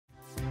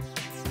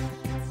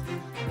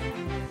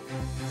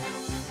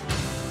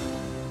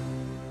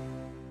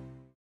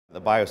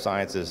The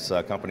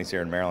biosciences companies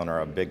here in Maryland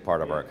are a big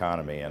part of our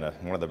economy, and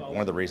one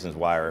of the reasons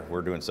why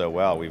we're doing so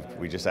well.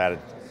 We just added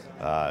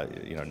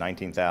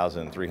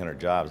 19,300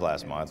 jobs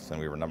last month, and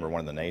we were #1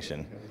 in the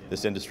nation.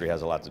 This industry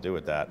has a lot to do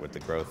with that, with the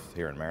growth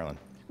here in Maryland.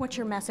 What's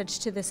your message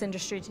to this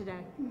industry today?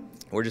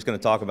 We're just going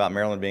to talk about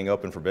Maryland being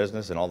open for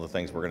business and all the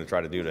things we're going to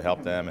try to do to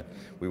help them. And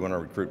we want to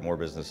recruit more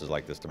businesses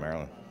like this to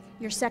Maryland.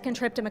 Your second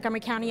trip to Montgomery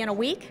County in a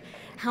week.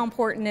 How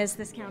important is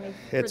this county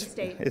for the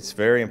state? It's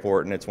very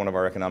important. It's one of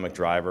our economic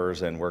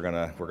drivers, and we're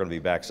gonna be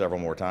back several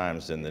more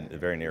times in the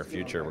very near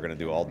future. We're going to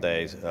do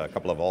a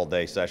couple of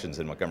all-day sessions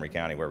in Montgomery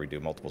County where we do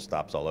multiple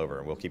stops all over,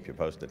 and we'll keep you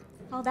posted.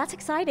 Oh, that's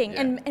exciting.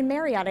 Yeah. And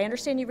Marriott, I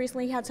understand you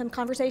recently had some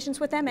conversations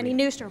with them. Any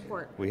news to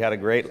report? We had a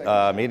great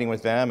meeting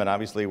with them, and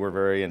obviously we're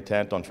very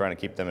intent on trying to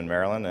keep them in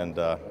Maryland, and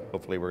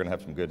hopefully we're going to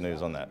have some good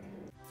news on that.